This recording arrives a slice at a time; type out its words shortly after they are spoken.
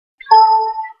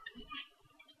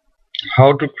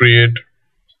How to create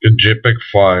a Jpeg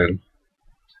file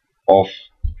of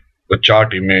the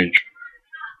chart image,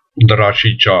 the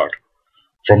Rashi chart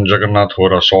from Jagannath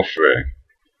Hora software.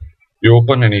 You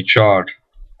open any chart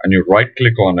and you right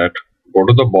click on it, go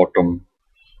to the bottom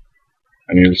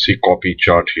and you'll see copy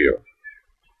chart here.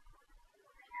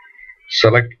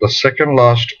 Select the second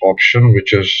last option,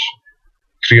 which is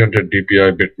 300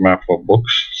 dpi bitmap for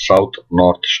books, south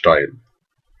north style.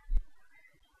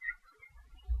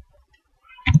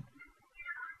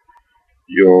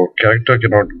 Your character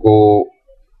cannot go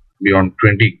beyond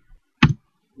 20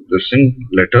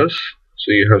 letters,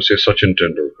 so you have say Sachin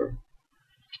Tendulkar.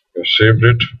 You saved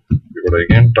it, you gotta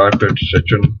again type it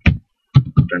Sachin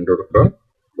Tendulkar.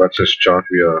 That's his chart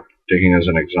we are taking as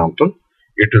an example.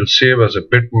 It will save as a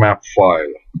bitmap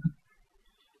file.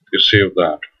 You save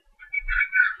that.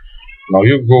 Now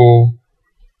you go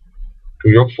to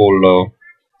your folder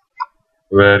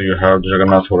where you have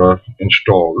Jagannath Hora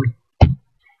installed.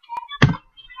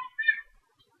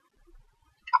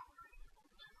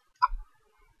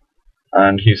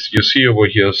 And you see over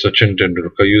here Sachin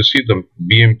Tendulkar. You see the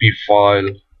BMP file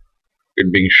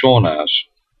it being shown as.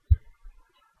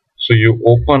 So you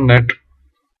open it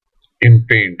in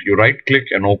Paint. You right click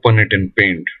and open it in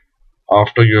Paint.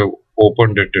 After you have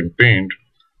opened it in Paint,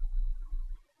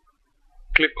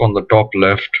 click on the top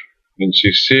left and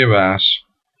see Save As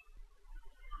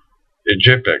a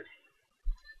JPEG.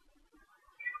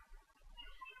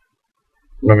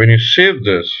 Now when you save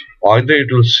this, either it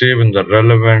will save in the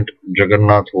relevant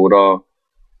Jagannath Hora,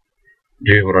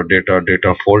 Jhora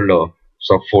data folder,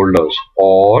 subfolders,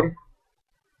 or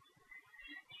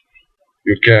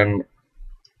you'll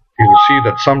see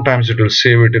that sometimes it will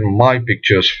save it in My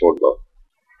Pictures folder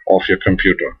of your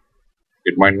computer.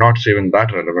 It might not save in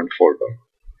that relevant folder.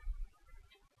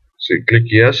 So you click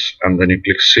yes and then you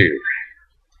click save.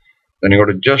 Then you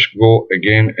got to just go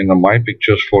again in the My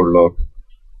Pictures folder,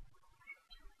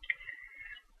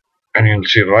 and you'll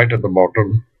see right at the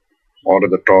bottom or at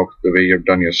the top the way you've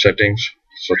done your settings,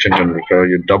 Sachin Tendulkar.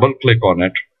 You double click on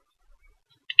it,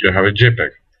 you have a JPEG.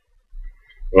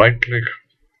 Right click,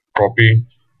 copy.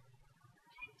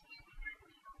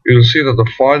 You'll see that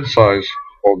the file size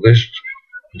of this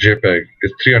JPEG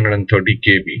is 330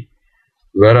 KB,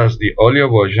 whereas the earlier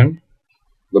version,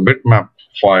 the bitmap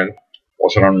file,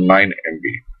 was around 9 MB.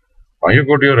 Now you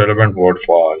go to your relevant Word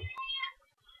file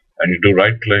and you do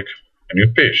right click and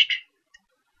you paste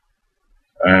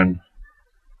and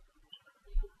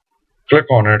click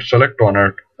on it, select on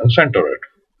it and center it.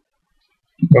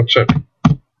 That's it.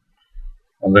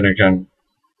 And then you can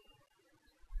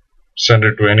send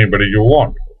it to anybody you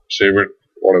want. Save it,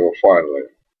 whatever file.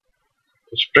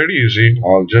 It's pretty easy.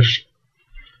 I'll just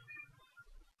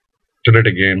tell it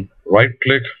again. Right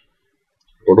click,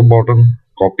 go to bottom,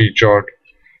 copy chart,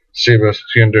 save as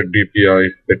 300 dpi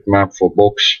bitmap for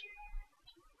books.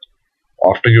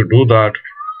 After you do that,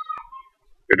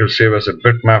 it will save as a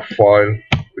bitmap file,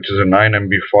 which is a 9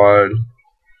 MB file.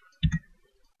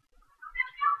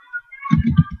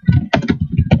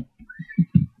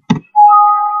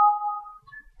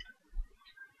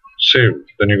 Save.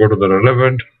 Then you go to the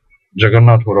relevant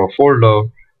Jagannath Hora folder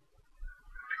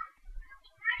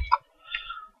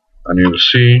and you will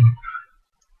see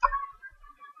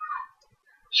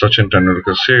Sachin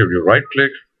Tendulkar saved. You right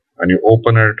click and you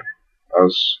open it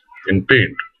as in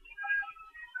Paint.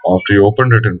 After you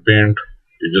opened it in Paint,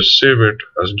 you just save it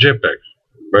as JPEG.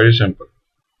 Very simple.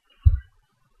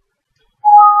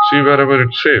 See wherever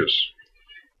it saves.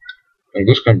 And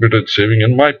this computer is saving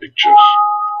in My Pictures.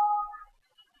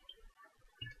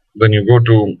 Then you go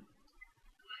to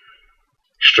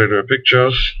Straightaway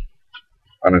Pictures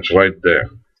and it's right there.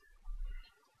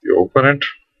 You open it,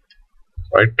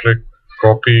 right click,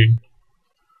 copy,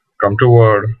 come to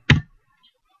Word,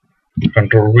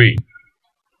 Control V.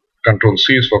 Control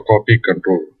C is for copy,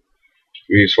 Control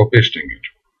V is for pasting it.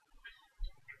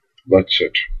 That's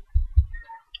it.